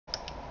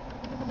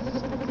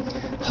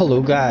Hello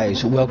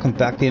guys, welcome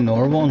back to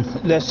another one.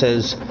 This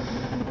is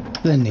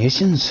the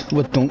Nations.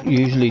 We don't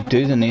usually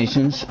do the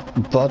Nations,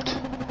 but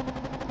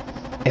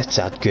it's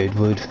at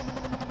Goodwood.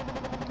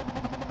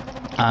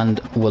 And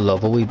we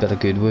love a wee bit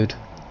of Goodwood.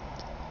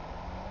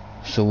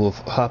 So we've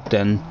hopped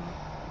in,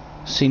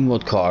 seen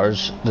what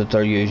cars that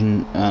they're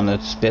using, and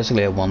it's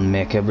basically a one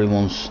make.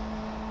 Everyone's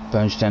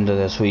bounced into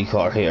this wee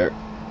car here,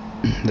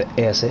 the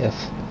SF.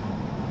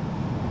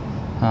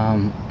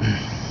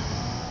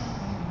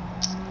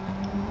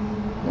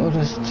 What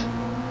is it?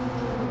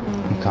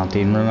 I can't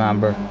even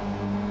remember.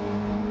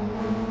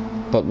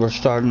 But we're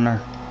starting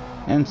her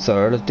in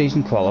third, a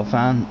decent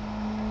qualifying.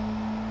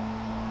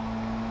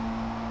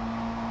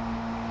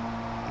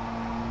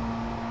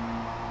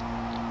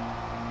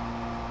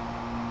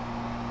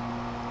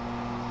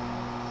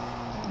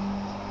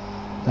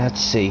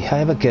 Let's see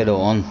how we get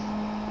on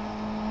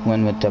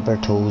when we dip our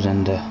toes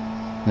into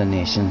the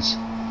Nations.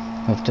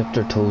 We've dipped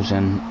our toes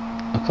in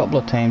a couple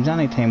of times.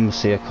 Anytime we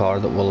see a car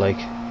that we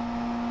like,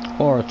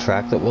 or a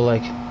track that we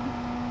like,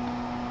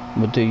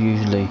 we do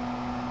usually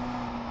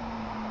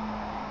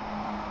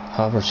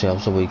have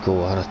ourselves a wee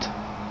go at it.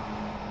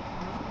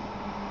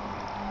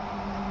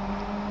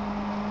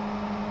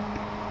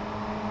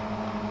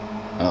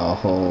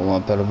 Oh, a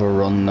bit of a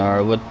run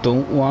there. We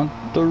don't want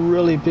to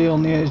really be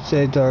on the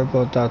outside there,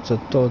 but that's a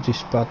dodgy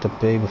spot to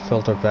be. We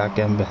filter back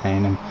in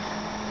behind him,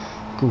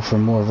 go for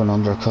more of an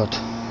undercut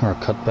or a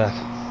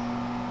cutback.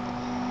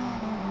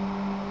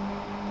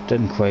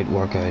 Didn't quite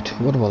work out.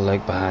 What do I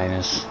like behind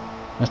us?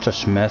 Mr.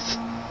 Smith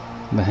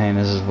behind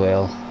us as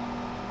well.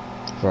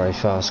 Very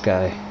fast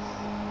guy.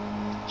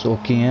 So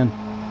again,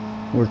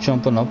 we're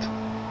jumping up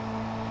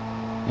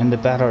in the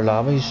better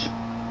lobbies.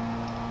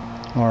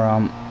 Or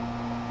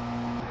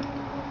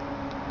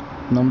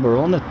number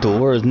on the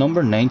door is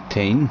number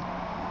 19.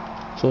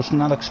 So it's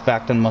not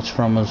expecting much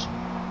from us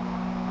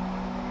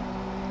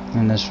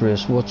in this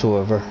race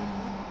whatsoever.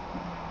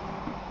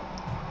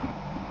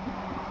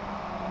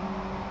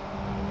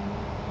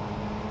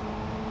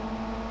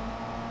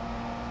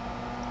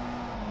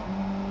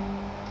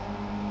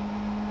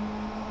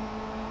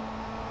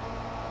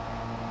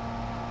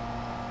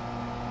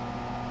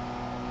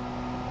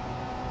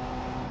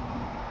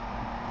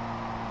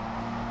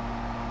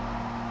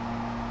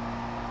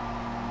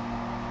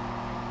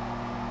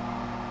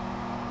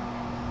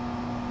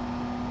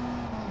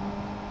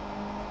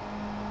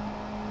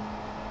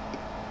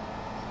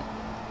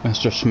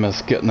 Mr.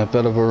 Smith getting a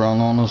bit of a run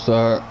on us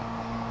there.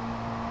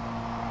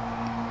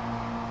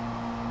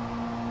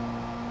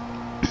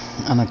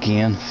 And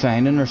again,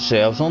 finding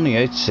ourselves on the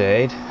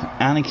outside.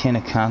 Any kind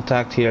of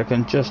contact here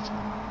can just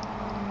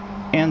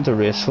end the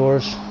race for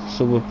us.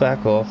 So we'll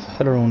back off,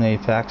 hit our own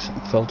apex,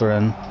 filter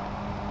in.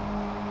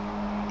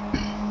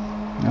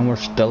 And we're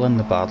still in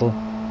the battle.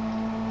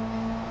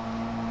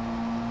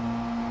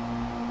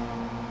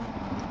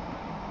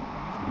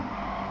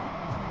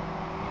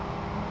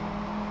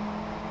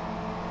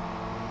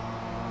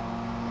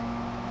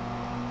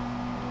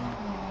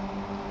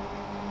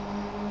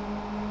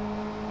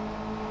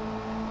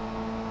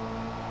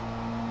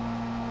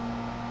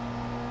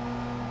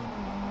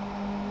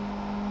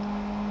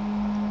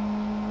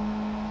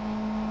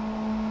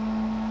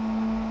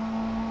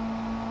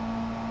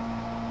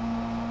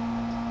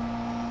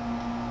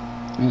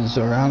 Is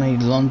there any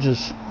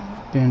lunges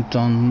being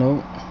done?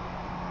 No.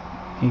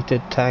 He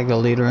did tag the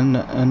leader in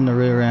the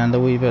rear end a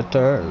wee bit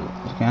there.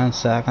 Again,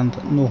 second.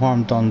 No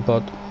harm done,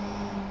 but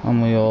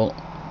and we all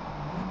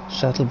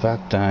settle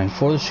back down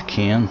for the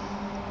chicane.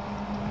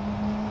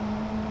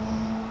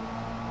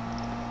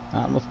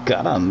 And we've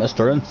got a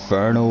Mr.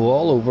 Inferno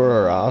all over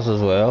our ass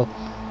as well.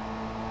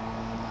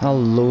 A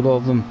load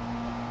of them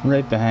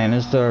right behind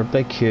us there.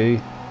 Big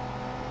queue.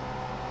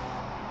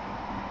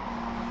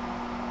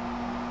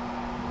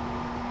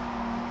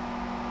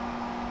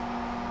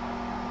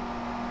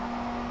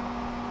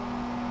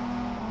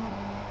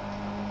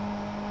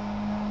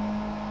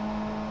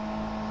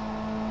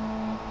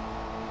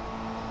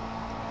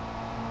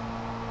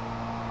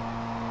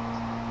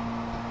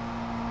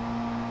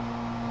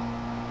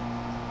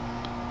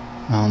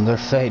 And they're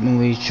fighting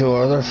with each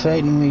other,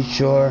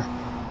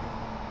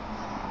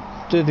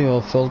 Do the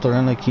old filter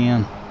in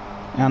again.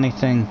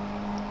 Anything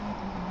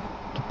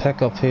to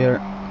pick up here.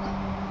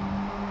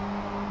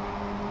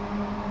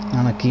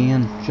 And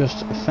again,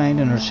 just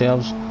finding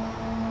ourselves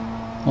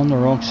on the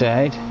wrong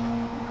side.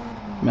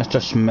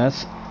 Mr.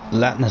 Smith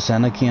letting us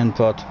in again,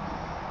 but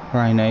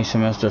very nice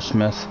of Mr.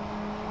 Smith.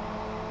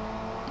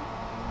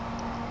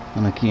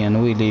 And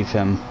again, we leave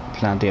him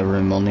plenty of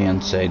room on the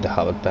inside to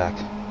have it back.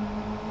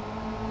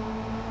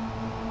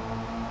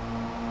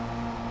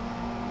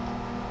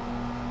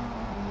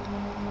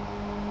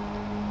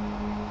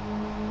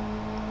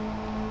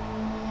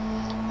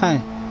 I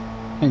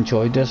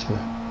enjoyed this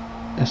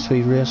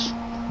wee race.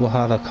 We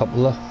had a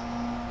couple of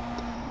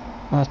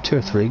 2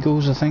 or 3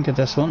 goes I think at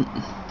this one.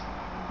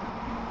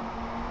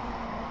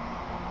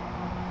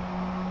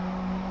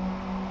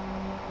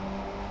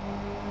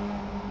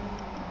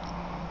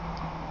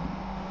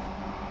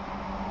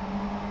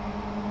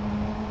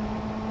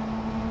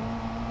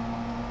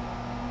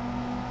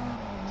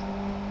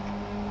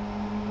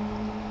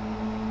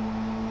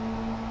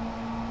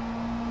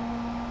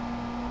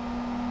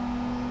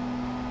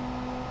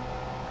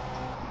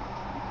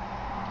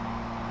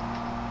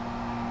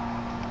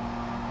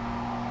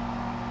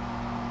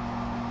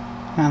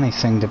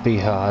 anything to be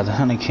had,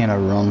 any kind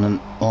of running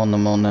on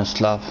them on this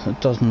lap.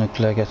 It doesn't look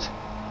like it.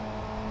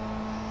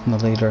 The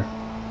leader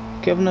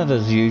giving it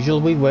as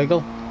usual, wee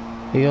wiggle.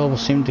 He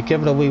always seemed to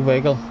give it a wee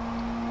wiggle,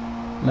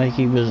 like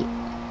he was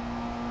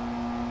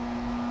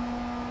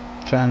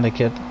trying to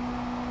get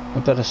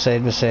a bit of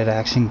side by side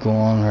action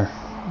going, or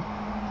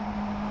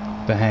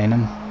behind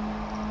him.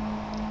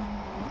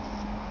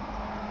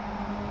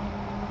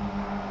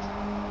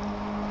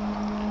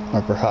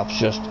 Or perhaps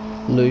just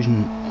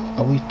losing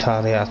a wee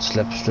tatty at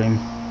slipstream.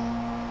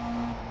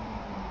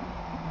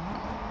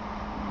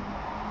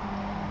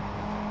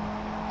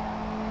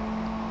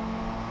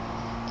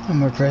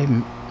 And we're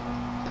driving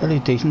pretty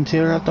decent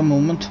here at the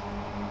moment.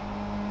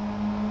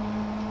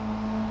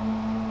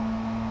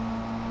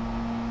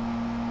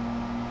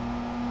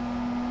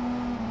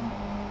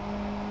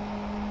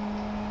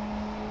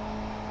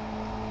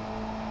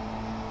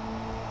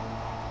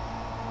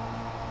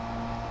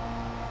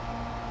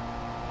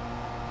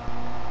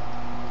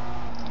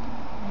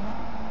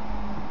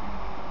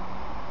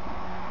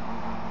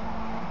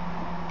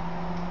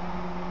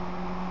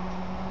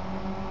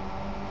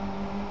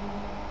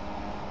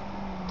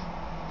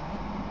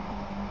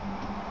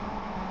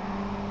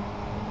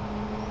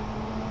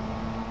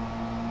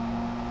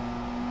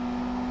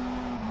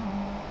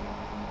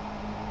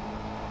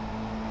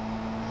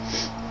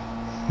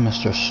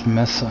 Mr.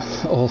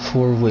 Smith, all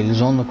four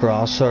wheels on the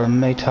grass there,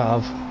 might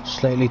have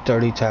slightly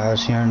dirty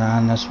tyres here and there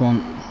in this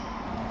one.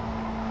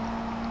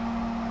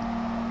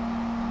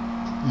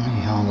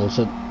 He handles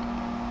it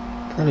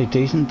pretty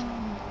decent.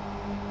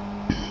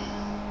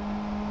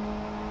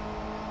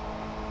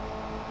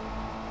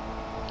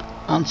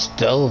 And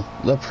still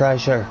the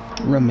pressure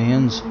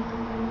remains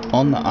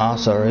on the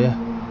ass area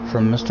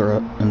from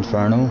Mr.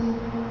 Inferno.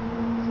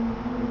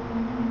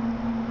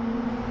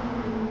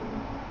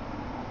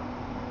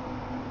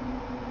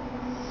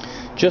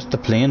 Just a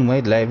plain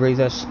white livery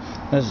this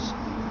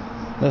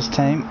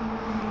time.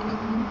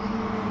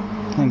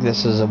 I think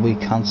this is a wee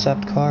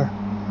concept car,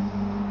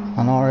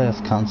 an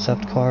RF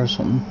concept car or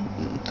something,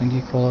 I think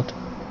you call it,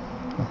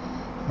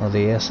 or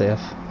the SF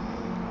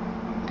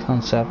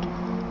concept.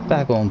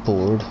 Back on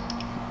board.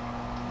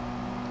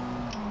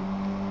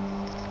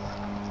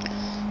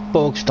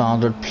 Bog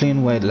standard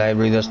plain white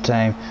livery this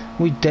time.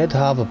 We did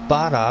have a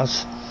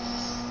badass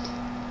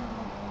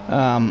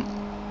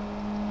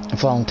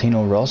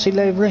Valentino Rossi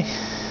livery,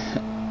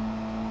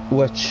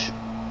 which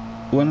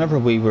whenever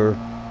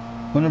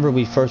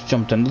we first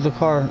jumped into the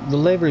car, the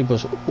livery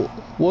was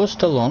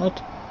still on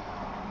it,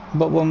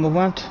 but when we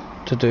went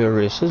to do our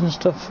races and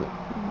stuff,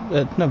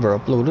 it never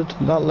uploaded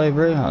that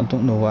livery. I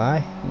don't know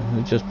why.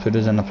 It just put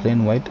us in a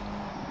plain white.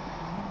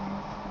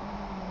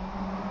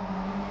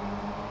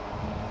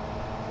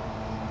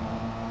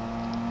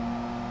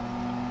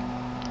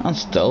 And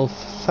still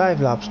 5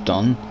 laps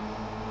done,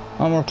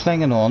 and we're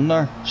clinging on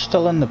there,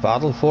 still in the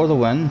battle for the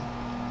win.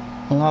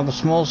 We'll have a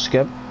small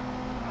skip.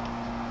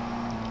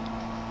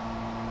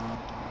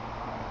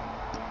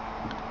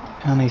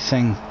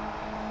 Anything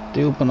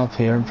to open up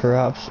here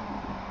perhaps?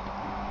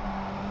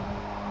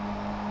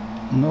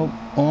 Nope,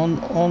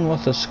 on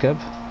with the skip.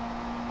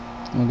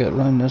 We'll get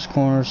round this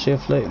corner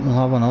safely and we'll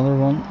have another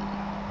one.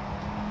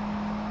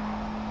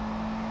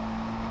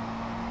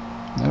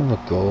 There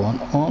we go,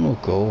 on we'll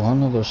go,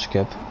 another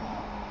skip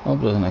up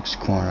to the next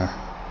corner.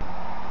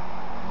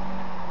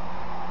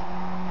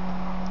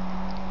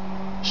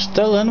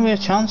 Still in with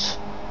a chance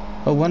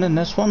of winning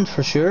this one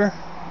for sure.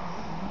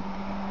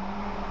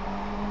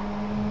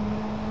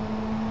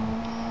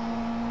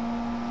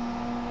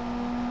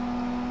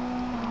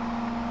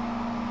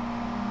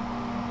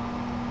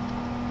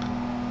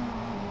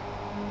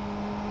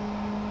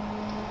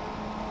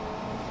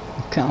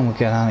 Can't we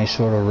get any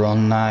sort of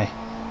run now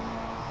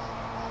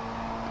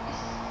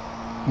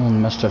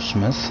on Mr.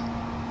 Smith?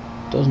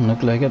 Doesn't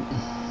look like it.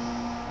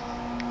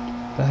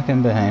 Back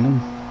in behind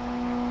him.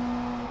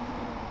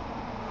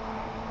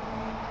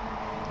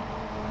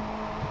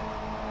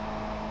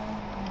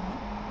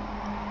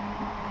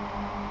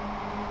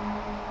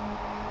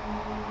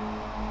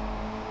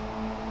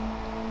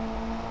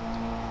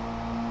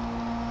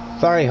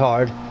 Very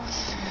hard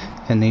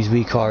in these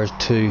wee cars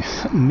to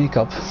make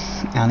up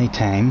any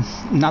time.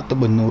 Not that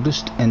we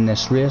noticed in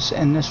this race.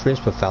 In this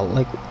race we felt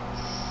like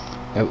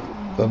it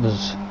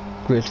was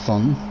great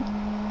fun.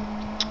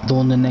 Though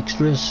in the next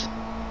race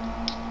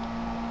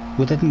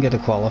we didn't get a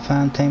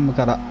qualifying time. We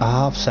got a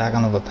half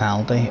second of a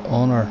penalty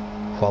on our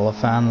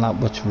qualifying lap,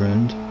 which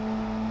ruined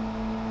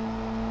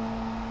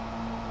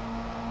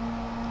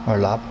our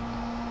lap.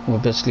 We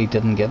basically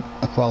didn't get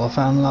a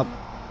qualifying lap.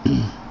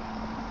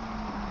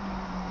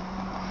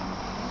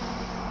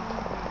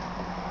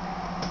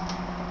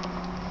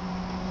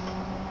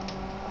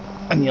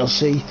 And you'll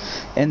see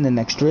in the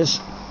next race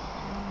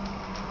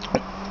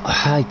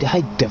how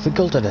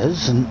difficult it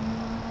is and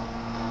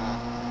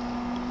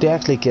to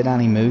actually get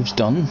any moves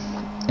done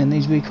in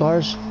these wee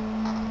cars.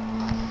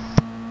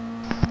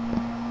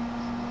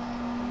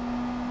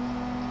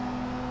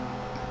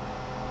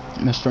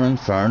 Mr.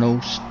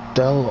 Inferno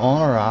still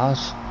on our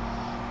ass.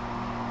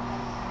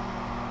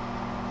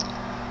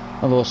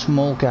 although a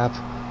small gap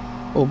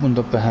opened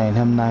up behind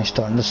him, now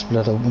starting to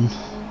split open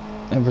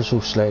ever so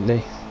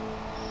slightly.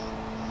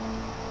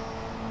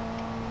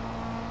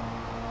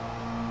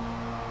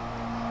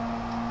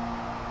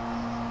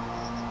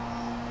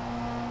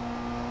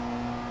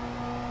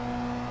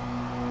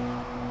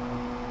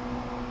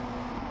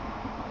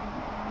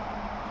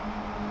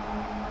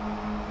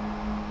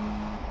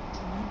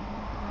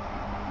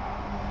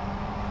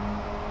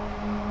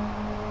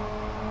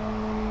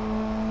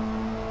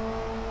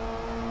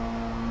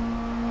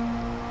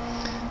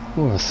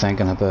 We were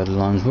thinking about a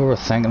lunge. We were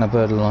thinking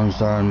about a lunge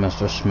there on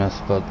Mr. Smith,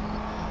 but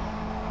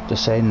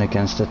deciding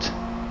against it.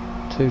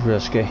 Too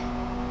risky.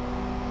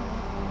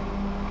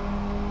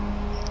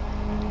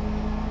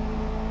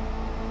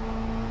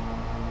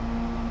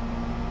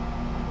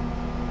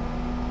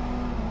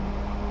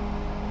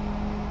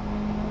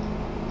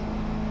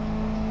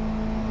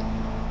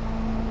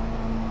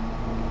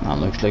 That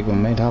looks like we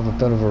might have a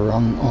bit of a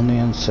run on the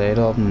inside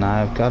of him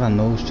now. I've got a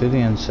nose to the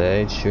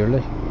inside,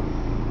 surely.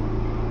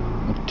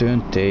 Do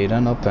indeed,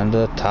 and up into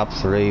the top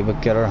three,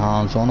 but get our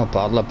hands on a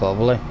bottle of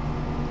bubbly.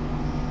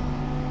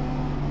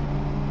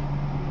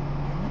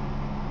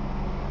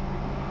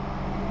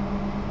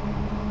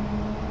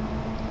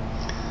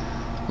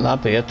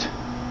 Lap 8,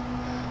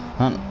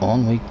 and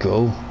on we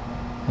go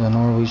with an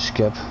Norway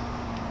skip.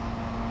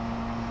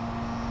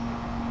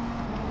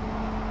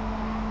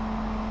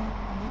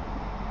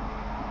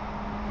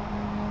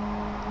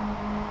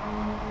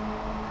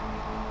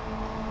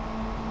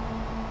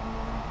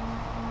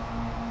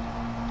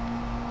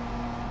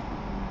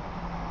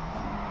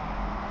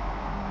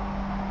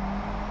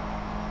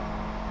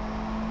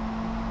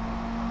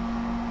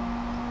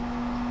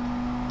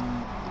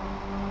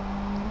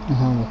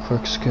 I'll have a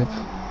quick skip.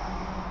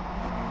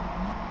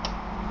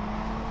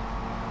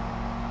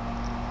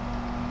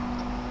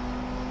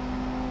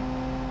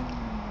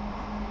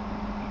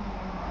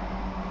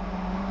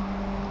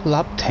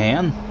 Lap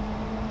 10,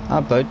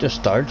 about to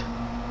start.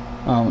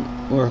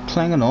 We're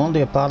clinging on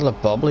to a bottle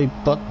of bubbly,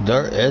 but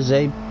there is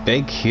a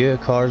big queue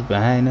of cars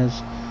behind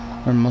us.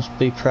 There must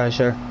be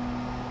pressure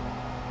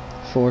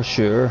for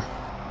sure.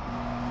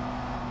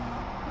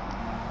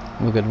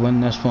 We could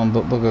win this one,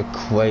 but we could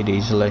quite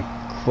easily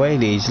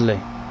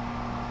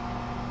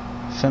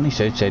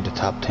finish outside the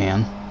top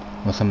 10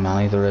 with the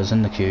many there is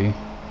in the queue.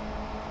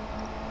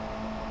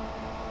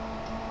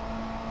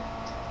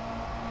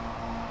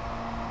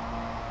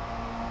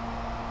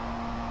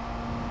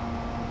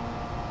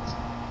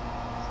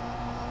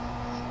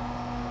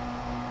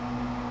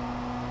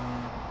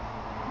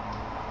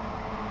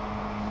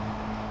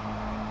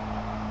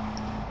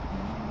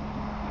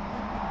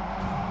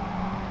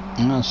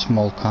 And a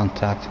small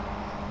contact,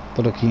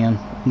 but again,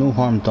 no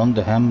harm done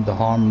to him. The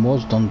harm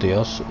was done to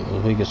us.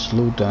 We get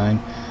slowed down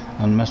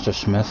and Mr.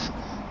 Smith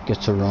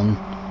gets a run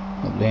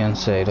up the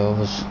inside of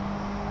us.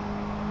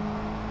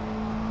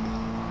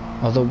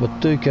 Although we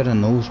do get a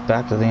nose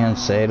back to the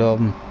inside of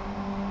him,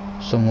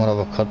 somewhat of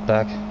a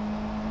cutback,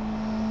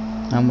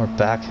 and we're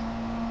back.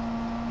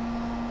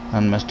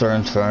 And Mr.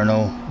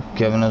 Inferno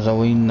giving us a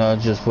wee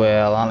nudge as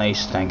well, and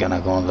he's thinking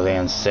of going to the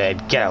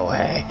inside. Get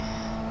away!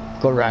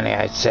 Go round the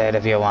outside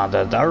if you want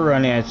it. Or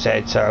round the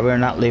outside, sir. We're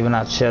not leaving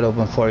that shit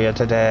open for you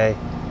today.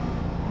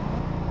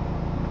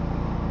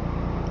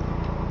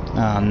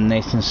 Ah,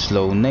 nice and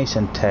slow, nice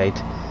and tight.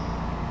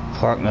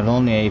 Parking it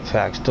on the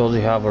apex. Does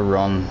he have a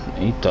run?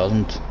 He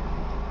doesn't.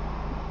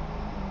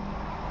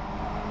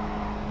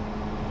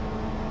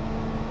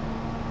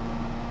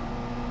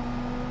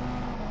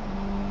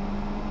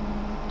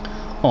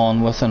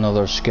 On with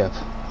another skip.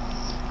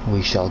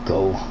 We shall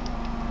go.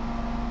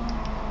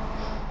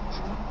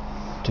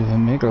 Do we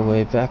make our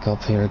way back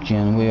up here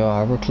again? We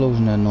are. We're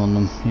closing in on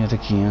them yet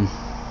again.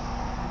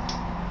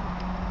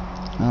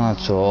 And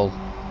that's all.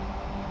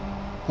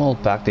 All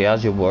back to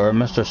as you were.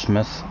 Mr.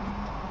 Smith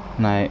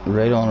now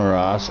right on our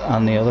ass,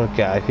 and the other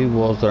guy who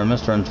was there,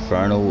 Mr.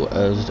 Inferno,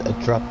 is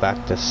dropped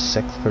back to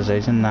 6th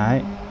position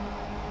now.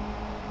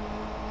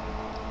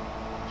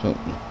 So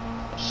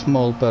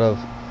small bit of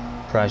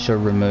pressure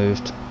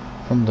removed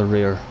from the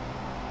rear.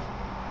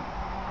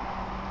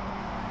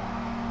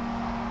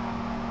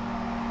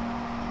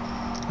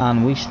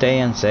 And we stay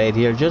inside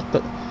here just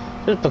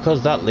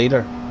because that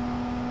leader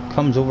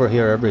comes over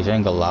here every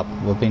single lap.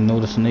 We've been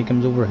noticing he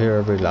comes over here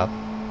every lap.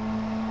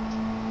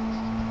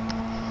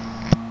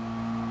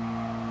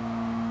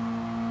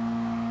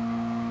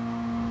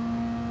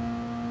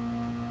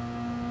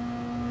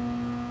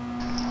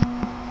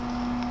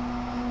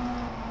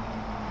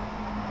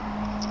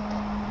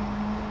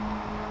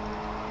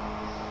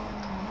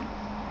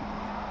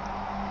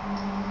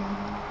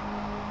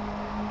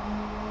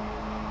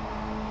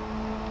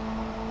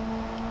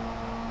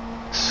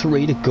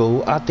 Three to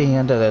go at the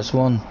end of this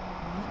one.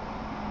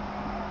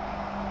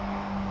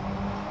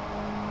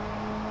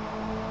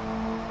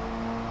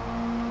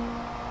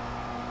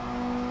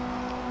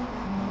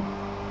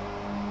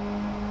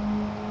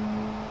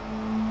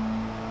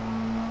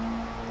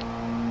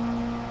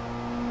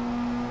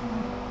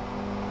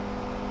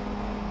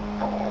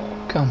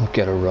 Come on,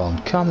 get a run.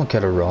 Come on,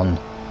 get a run.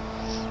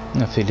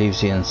 If he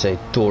leaves the inside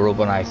door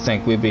open, I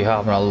think we'd be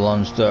having a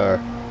lunge there.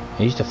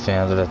 He's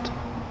defended it.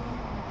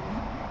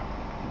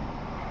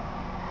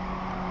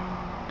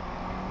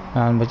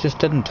 And we just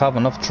didn't have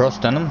enough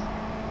trust in him.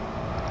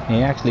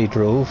 He actually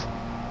drove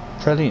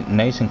pretty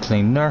nice and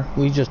clean there.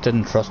 We just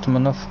didn't trust him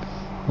enough.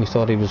 We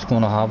thought he was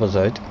going to have us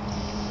out.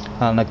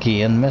 And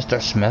again,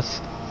 Mr.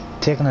 Smith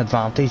taking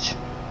advantage.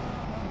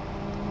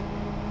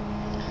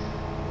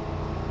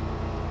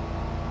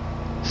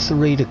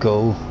 3 to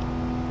go.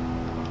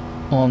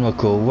 On we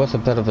go with a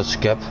bit of a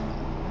skip.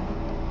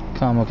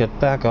 Can we get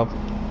back up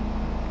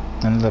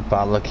into the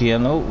battle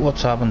again? Oh,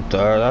 what's happened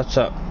there? That's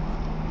a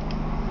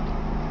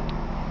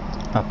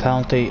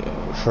penalty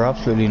for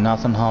absolutely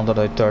nothing handed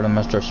out there to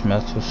Mr.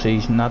 Smith. So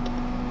he's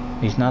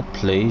not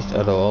pleased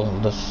at all.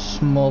 The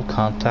small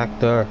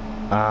contact there,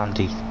 and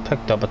he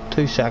picked up a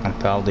 2-second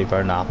penalty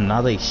for nothing.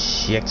 Now he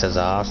shakes his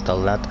ass to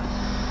let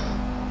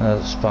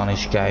the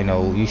Spanish guy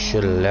know, you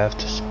should have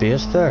left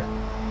space there.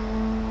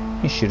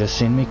 You should have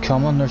seen me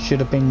coming. There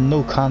should have been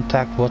no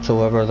contact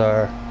whatsoever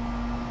there.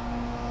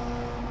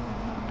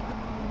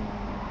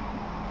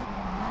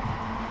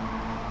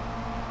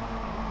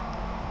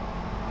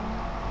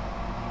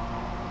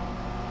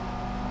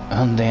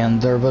 And then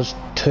there was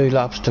 2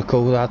 laps to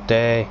go that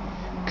day.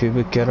 Could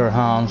we get our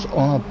hands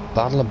on a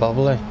battle of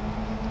bubbly?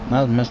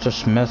 Now Mr.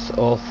 Smith,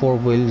 all 4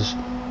 wheels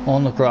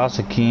on the grass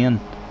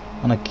again.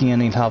 And again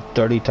he'll have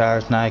dirty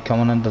tyres now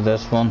coming into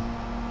this one.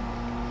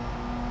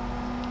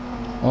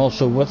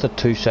 Also with a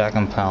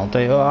 2-second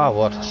penalty. Oh,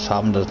 what has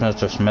happened to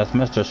Mr. Smith?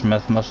 Mr.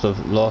 Smith must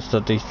have lost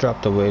it. He's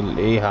dropped the wheel.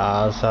 He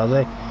has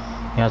he?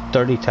 He has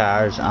dirty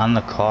tyres and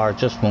the car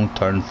just won't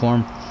turn for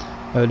him.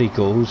 Out he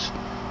goes.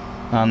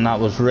 And that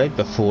was right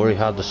before he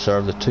had to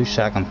serve the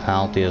 2-second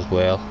penalty as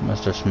well.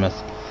 Mr.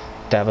 Smith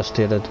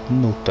devastated,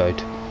 no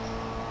doubt.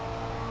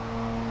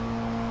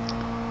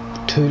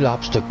 2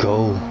 laps to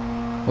go.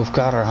 We've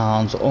got our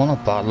hands on a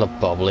bottle of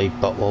bubbly,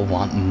 but we'll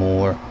want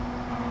more.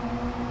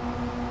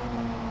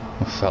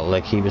 I felt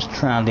like he was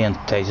trying to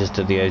entice us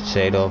to the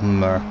outside of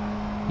him, or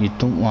you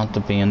don't want to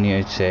be on the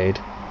outside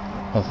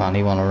of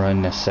anyone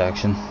around this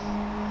section.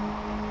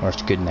 Or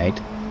it's good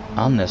night.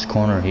 On this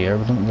corner here,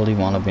 we don't really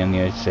want to be on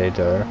the outside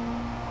there.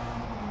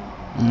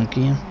 And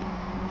again,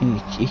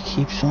 he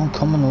keeps on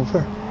coming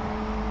over.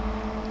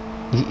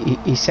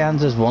 He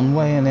sends us one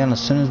way, and then as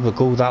soon as we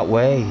go that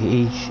way,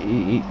 he's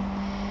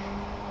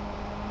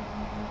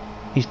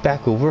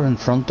back over in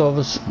front of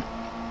us.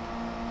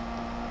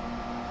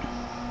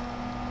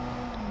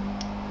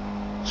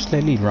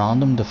 Slightly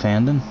random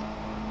defending.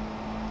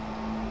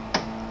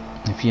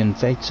 If you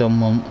invite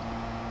someone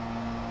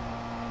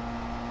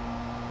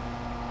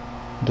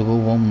to go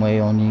one way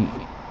on you,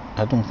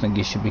 I don't think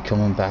you should be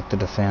coming back to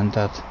defend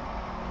that.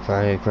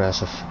 Very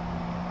aggressive.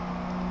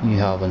 You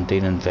have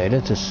indeed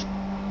invited us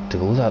to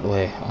go that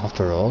way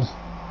after all.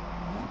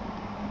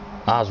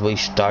 As we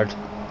start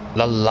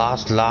the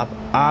last lap,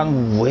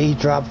 and we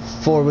drop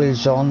 4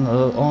 wheels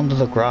onto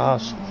the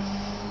grass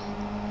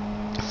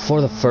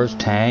for the first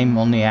time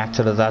on the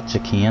exit of that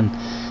chicane.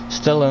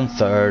 Still in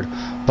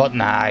 3rd, but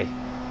now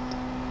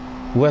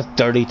with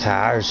dirty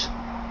tyres,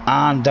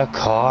 and the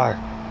car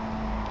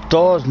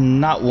does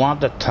not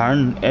want to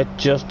turn. It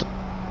just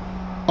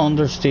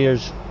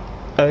understeers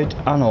out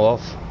and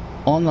off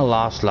on the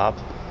last lap,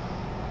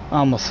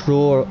 and we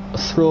throw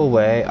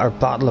away our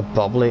bottle of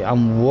bubbly.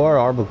 And where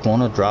are we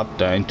going to drop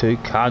down to?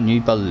 Can you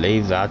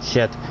believe that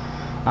shit?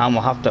 And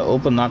we'll have to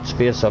open that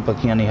space up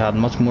again. He had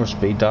much more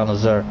speed than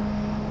us there,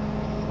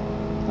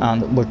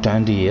 and we're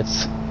down to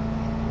 8th.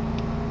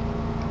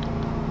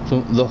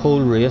 So the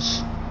whole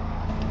race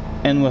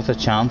in with a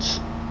chance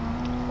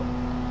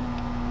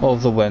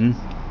of the win.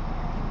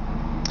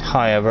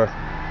 However,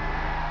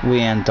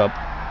 we end up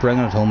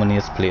bringing it home in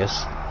 8th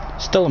place.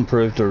 Still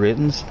improved our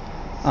ratings,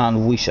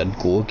 and we should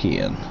go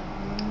again.